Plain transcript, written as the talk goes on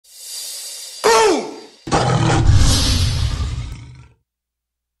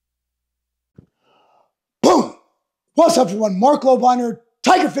What's up, everyone? Marc Lobliner,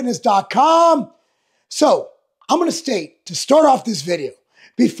 TigerFitness.com. So, I'm going to state, to start off this video,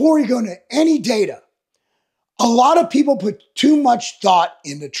 before we go into any data, a lot of people put too much thought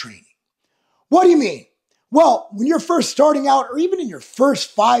into training. What do you mean? Well, when you're first starting out, or even in your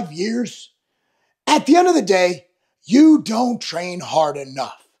first 5 years, at the end of the day, you don't train hard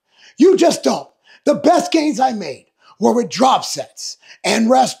enough. You just don't. The best gains I made were with drop sets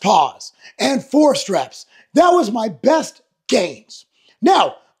and rest pause and forced reps. That was my best gains.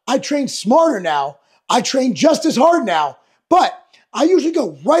 Now, I train smarter now. I train just as hard now, but I usually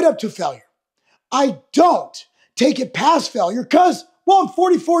go right up to failure. I don't take it past failure because, well, I'm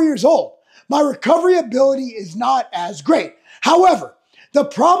 44 years old. My recovery ability is not as great. However, the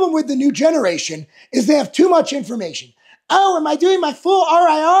problem with the new generation is they have too much information. Oh, am I doing my full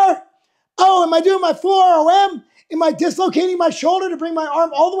RIR? Oh, am I doing my full ROM? Am I dislocating my shoulder to bring my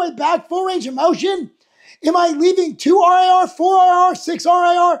arm all the way back, full range of motion? Am I leaving 2 RIR, 4 RIR, 6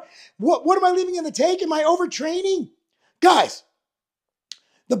 RIR? What am I leaving in the tank? Am I overtraining? Guys,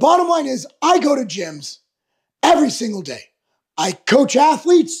 the bottom line is I go to gyms every single day. I coach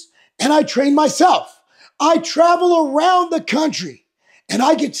athletes and I train myself. I travel around the country and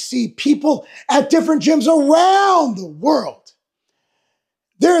I get to see people at different gyms around the world.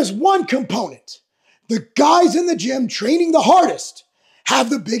 There is one component. The guys in the gym training the hardest have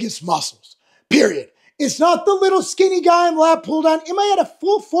the biggest muscles, period. It's not the little skinny guy in lat pull down. Am I at a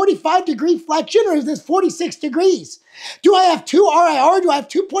full 45-degree flexion or is this 46 degrees? Do I have 2 RIR? Do I have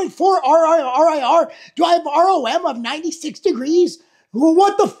 2.4 RIR? Do I have ROM of 96 degrees? Well,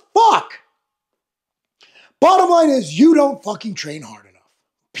 what the fuck? Bottom line is you don't fucking train hard enough,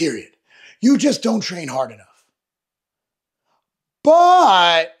 period. You just don't train hard enough.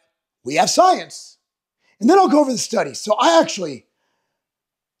 But we have science. And then I'll go over the studies. So I'm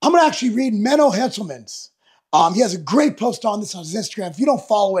going to actually read Menno Henselman's. He has a great post on this on his Instagram. If you don't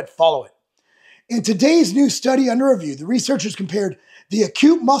follow it, follow it. In today's new study under review, the researchers compared the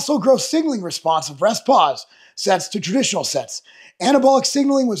acute muscle growth signaling response of rest pause sets to traditional sets. Anabolic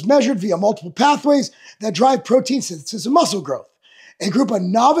signaling was measured via multiple pathways that drive protein synthesis and muscle growth. A group of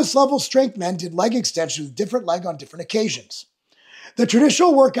novice level strength men did leg extensions with different leg on different occasions. The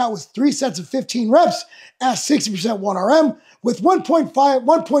traditional workout was 3 sets of 15 reps at 60% 1RM with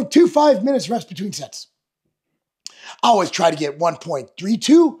 1.25 minutes rest between sets. I always try to get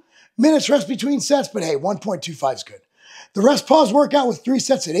 1.32 minutes rest between sets, but hey, 1.25 is good. The rest pause workout was 3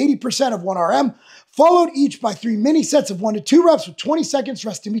 sets at 80% of 1RM, followed each by 3 mini sets of 1 to 2 reps with 20 seconds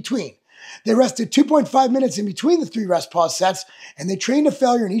rest in between. They rested 2.5 minutes in between the 3 rest pause sets, and they trained to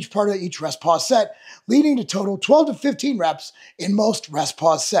failure in each part of each rest pause set, leading to total 12 to 15 reps in most rest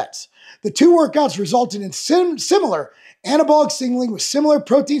pause sets. The 2 workouts resulted in similar anabolic signaling with similar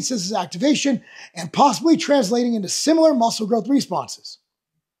protein synthesis activation and possibly translating into similar muscle growth responses.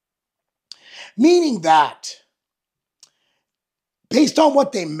 Meaning that, based on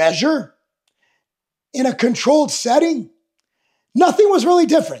what they measure in a controlled setting, nothing was really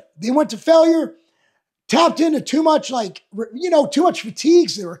different. They went to failure, tapped into too much too much fatigue,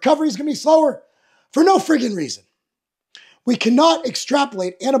 so the recovery is going to be slower for no friggin' reason. We cannot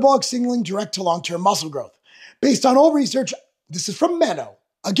extrapolate anabolic signaling direct to long-term muscle growth. Based on old research, this is from Menno.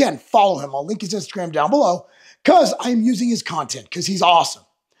 Again, follow him. I'll link his Instagram down below because I'm using his content because he's awesome.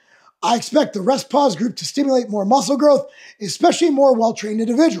 I expect the rest pause group to stimulate more muscle growth, especially more well-trained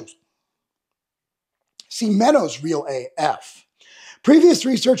individuals. See Menno's Real AF. Previous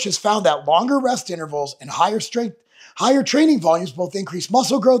research has found that longer rest intervals and higher training volumes both increase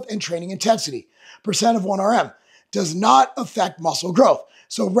muscle growth and training intensity. Percent of 1RM does not affect muscle growth.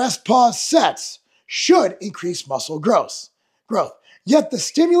 So rest pause sets should increase muscle growth. Yet the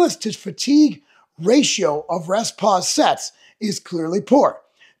stimulus to fatigue ratio of rest pause sets is clearly poor.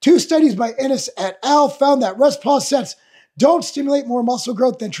 2 studies by Ennis et al. Found that rest pause sets don't stimulate more muscle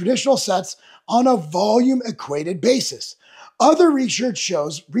growth than traditional sets on a volume equated basis. Other research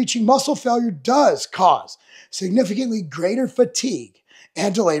shows reaching muscle failure does cause significantly greater fatigue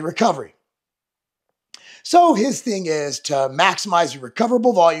and delayed recovery. So his thing is to maximize your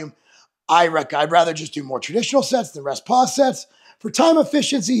recoverable volume. I'd rather just do more traditional sets than rest pause sets. For time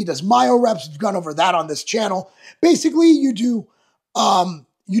efficiency, he does myo reps. We've gone over that on this channel. Basically, you do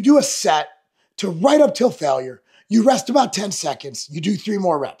a set to right up till failure. You rest about 10 seconds. You do 3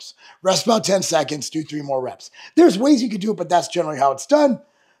 more reps. Rest about 10 seconds. Do 3 more reps. There's ways you could do it, but that's generally how it's done.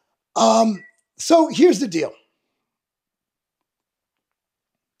 So here's the deal.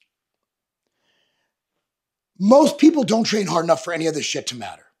 Most people don't train hard enough for any of this shit to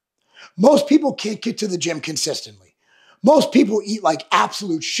matter. Most people can't get to the gym consistently. Most people eat like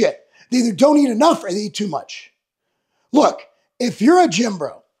absolute shit. They either don't eat enough or they eat too much. Look, if you're a gym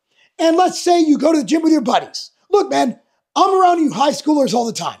bro, and let's say you go to the gym with your buddies. Look, man, I'm around you high schoolers all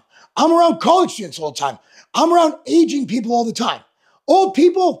the time. I'm around college students all the time. I'm around aging people all the time. Old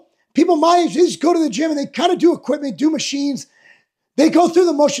people, people my age, they just go to the gym and they kind of do equipment, do machines. They go through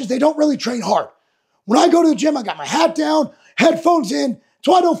the motions. They don't really train hard. When I go to the gym, I got my hat down, headphones in,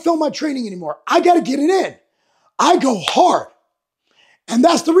 so I don't film my training anymore. I got to get it in. I go hard. And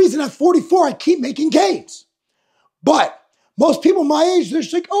that's the reason at 44, I keep making gains. But most people my age, they're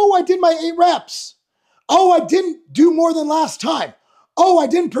just like, oh, I did my 8 reps. Oh, I didn't do more than last time. Oh, I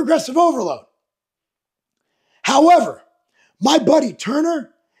didn't progressive overload. However, my buddy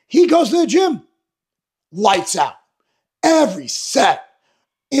Turner, he goes to the gym, lights out. Every set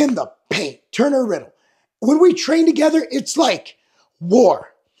in the paint. Turner Riddle. When we train together, it's like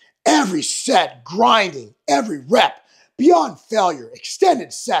war. Every set, grinding, every rep, beyond failure,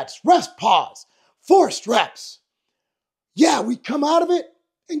 extended sets, rest pause, forced reps. Yeah, we come out of it,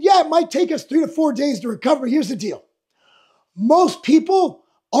 and yeah, it might take us 3 to 4 days to recover. Here's the deal. Most people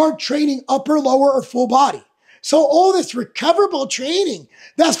aren't training upper, lower, or full body. So all this recoverable training,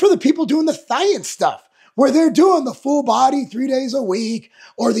 that's for the people doing the science stuff, where they're doing the full body 3 days a week,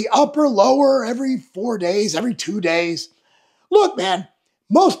 or the upper, lower every 4 days, every 2 days. Look, man,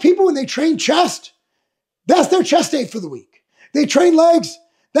 most people, when they train chest, that's their chest day for the week. They train legs,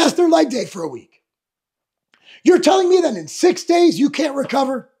 that's their leg day for a week. You're telling me that in 6 days you can't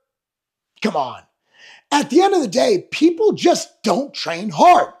recover? Come on. At the end of the day, people just don't train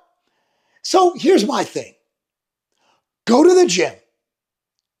hard. So here's my thing. Go to the gym.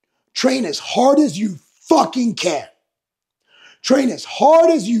 Train as hard as you fucking can. Train as hard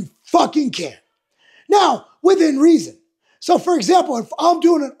as you fucking can. Now, within reason. So for example, if I'm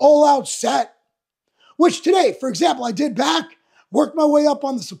doing an all-out set, which today, for example, I did back, worked my way up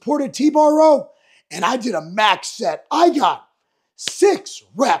on the supported T-bar row, and I did a max set. I got 6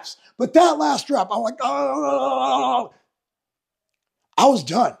 reps, but that last rep, I'm like, oh. I was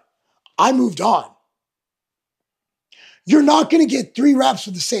done. I moved on. You're not going to get 3 reps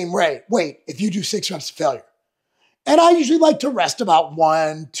with the same weight if you do 6 reps of failure. And I usually like to rest about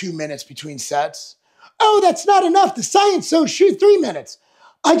 1-2 minutes between sets. Oh, that's not enough. The science says shoot 3 minutes.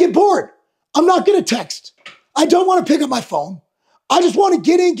 I get bored. I'm not going to text. I don't want to pick up my phone. I just want to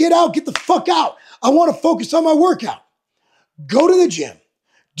get in, get out, get the fuck out. I want to focus on my workout. Go to the gym.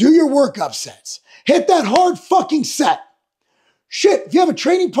 Do your workup sets. Hit that hard fucking set. Shit, if you have a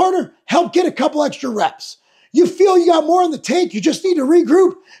training partner, help get a couple extra reps. You feel you got more in the tank, you just need to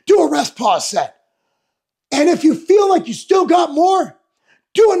regroup, do a rest pause set. And if you feel like you still got more,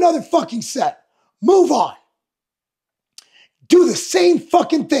 do another fucking set. Move on. Do the same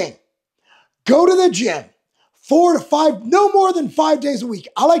fucking thing. Go to the gym 4 to 5, no more than 5 days a week.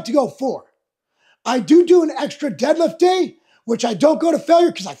 I like to go 4. I do an extra deadlift day, which I don't go to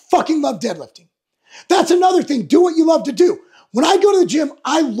failure because I fucking love deadlifting. That's another thing. Do what you love to do. When I go to the gym,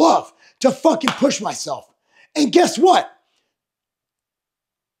 I love to fucking push myself. And guess what?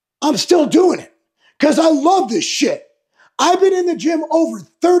 I'm still doing it because I love this shit. I've been in the gym over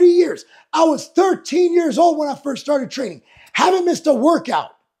 30 years. I was 13 years old when I first started training. Haven't missed a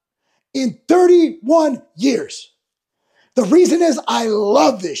workout in 31 years. The reason is I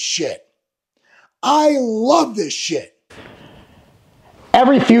love this shit. I love this shit.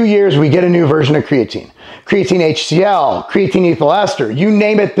 Every few years, we get a new version of creatine. Creatine HCl, creatine ethyl ester, you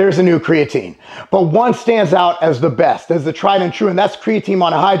name it, there's a new creatine. But one stands out as the best, as the tried and true, and that's creatine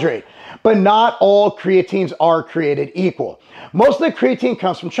monohydrate. But not all creatines are created equal. Most of the creatine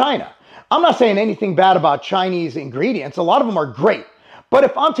comes from China. I'm not saying anything bad about Chinese ingredients. A lot of them are great. But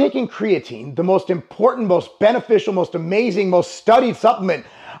if I'm taking creatine, the most important, most beneficial, most amazing, most studied supplement,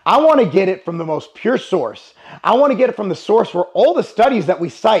 I want to get it from the most pure source. I want to get it from the source where all the studies that we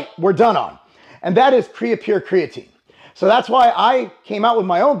cite were done on. And that is CreaPure Creatine. So that's why I came out with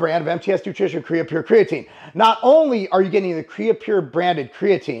my own brand of MTS Nutrition CreaPure Creatine. Not only are you getting the CreaPure branded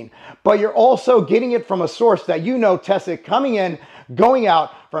creatine, but you're also getting it from a source that you know tested coming in, going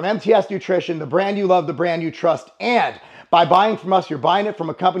out from MTS Nutrition, the brand you love, the brand you trust. And by buying from us, you're buying it from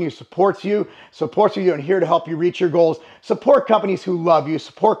a company who supports you and here to help you reach your goals. Support companies who love you,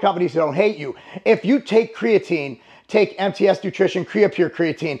 support companies who don't hate you. If you take creatine, take MTS Nutrition CreaPure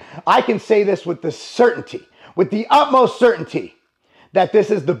Creatine, I can say this with the certainty, with the utmost certainty, that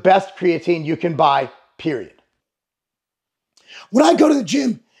this is the best creatine you can buy, period. When I go to the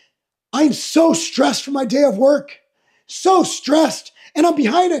gym, I'm so stressed for my day of work, so stressed, and I'm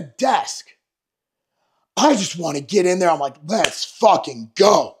behind a desk. I just want to get in there. I'm like, let's fucking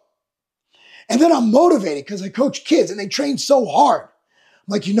go. And then I'm motivated because I coach kids and they train so hard. I'm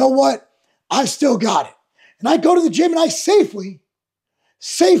like, you know what? I still got it. And I go to the gym and I safely,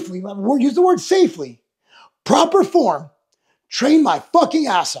 use the word safely, proper form, train my fucking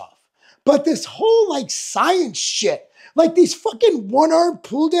ass off. But this whole like science shit, like these fucking one-arm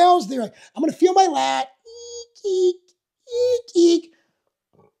pull downs, they're like, I'm gonna feel my lat. Eek, eek, eek, eek.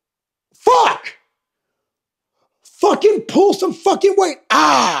 Fuck! Fucking pull some fucking weight.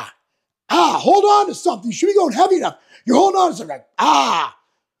 Hold on to something. You should be going heavy enough. You're holding on to something like,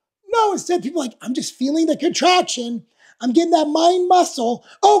 No, instead people are like, I'm just feeling the contraction. I'm getting that mind muscle.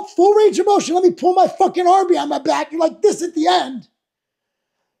 Oh, full range of motion. Let me pull my fucking arm behind my back. You're like this at the end.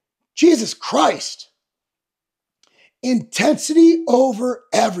 Jesus Christ. Intensity over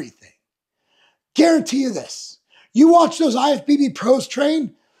everything. Guarantee you this. You watch those IFBB pros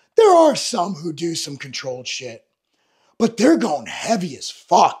train, there are some who do some controlled shit, but they're going heavy as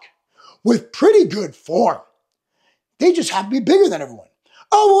fuck with pretty good form. They just have to be bigger than everyone.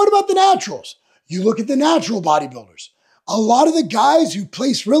 Oh, well, what about the naturals? You look at the natural bodybuilders. A lot of the guys who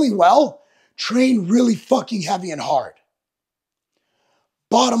place really well train really fucking heavy and hard.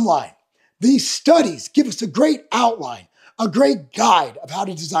 Bottom line, these studies give us a great outline, a great guide of how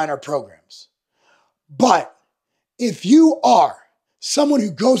to design our programs. But if you are someone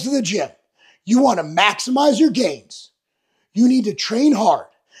who goes to the gym, you want to maximize your gains, you need to train hard,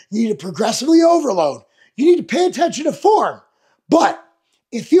 you need to progressively overload, you need to pay attention to form. But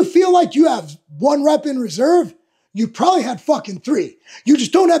if you feel like you have 1 rep in reserve, you probably had fucking 3. You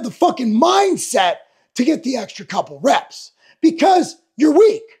just don't have the fucking mindset to get the extra couple reps because you're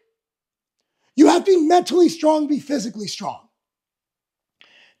weak. You have to be mentally strong, be physically strong.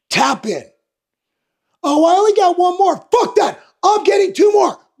 Tap in. Oh, I only got 1 more. Fuck that. I'm getting 2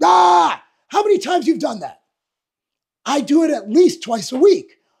 more. How many times you've done that? I do it at least twice a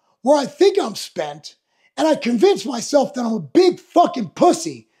week where I think I'm spent and I convince myself that I'm a big fucking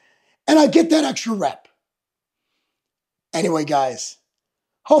pussy and I get that extra rep. Anyway, guys,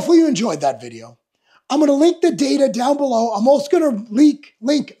 hopefully you enjoyed that video. I'm going to link the data down below. I'm also going to link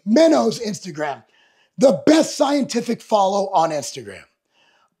Menno's Instagram, the best scientific follow on Instagram.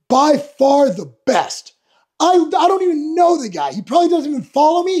 By far the best. I don't even know the guy. He probably doesn't even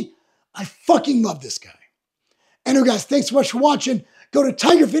follow me. I fucking love this guy. Anyway, guys, thanks so much for watching. Go to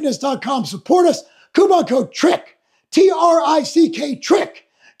tigerfitness.com. Support us. Coupon code TRICK. TRICK, TRICK.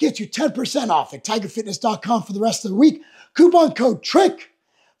 Gets you 10% off at tigerfitness.com for the rest of the week. Coupon code TRICK.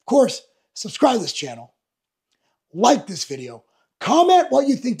 Of course, subscribe to this channel. Like this video. Comment what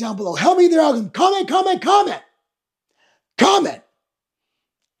you think down below. Help me in the algorithm. Comment. Comment.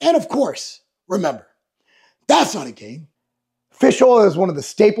 And of course, remember, that's not a game. Fish oil is one of the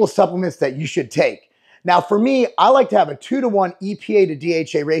staple supplements that you should take. Now, for me, I like to have a 2-to-1 EPA to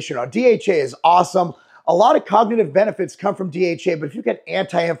DHA ratio. Now, DHA is awesome. A lot of cognitive benefits come from DHA, but if you get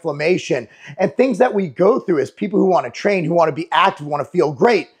anti-inflammation and things that we go through as people who want to train, who want to be active, want to feel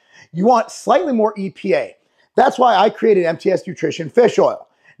great, you want slightly more EPA. That's why I created MTS Nutrition Fish Oil.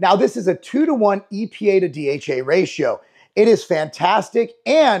 Now, this is a 2-to-1 EPA to DHA ratio. It is fantastic,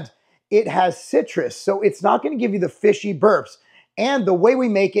 and it has citrus, so it's not going to give you the fishy burps. And the way we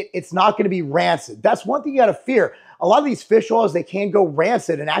make it, it's not going to be rancid. That's one thing you got to fear. A lot of these fish oils, they can go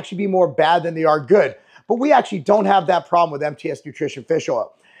rancid and actually be more bad than they are good. But we actually don't have that problem with MTS Nutrition Fish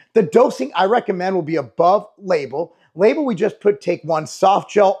Oil. The dosing I recommend will be above label. Label, we just take 1 soft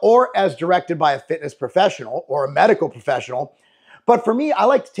gel or as directed by a fitness professional or a medical professional. But for me, I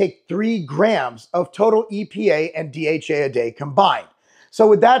like to take 3 grams of total EPA and DHA a day combined. So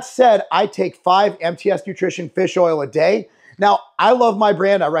with that said, I take 5 MTS Nutrition Fish Oil a day. Now, I love my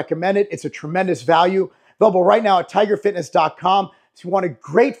brand. I recommend it. It's a tremendous value. Available right now at tigerfitness.com. If you want a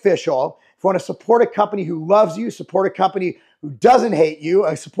great fish oil, if you want to support a company who loves you, support a company who doesn't hate you,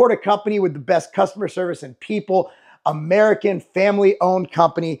 support a company with the best customer service and people, American family-owned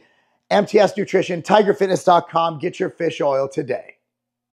company, MTS Nutrition, tigerfitness.com. Get your fish oil today.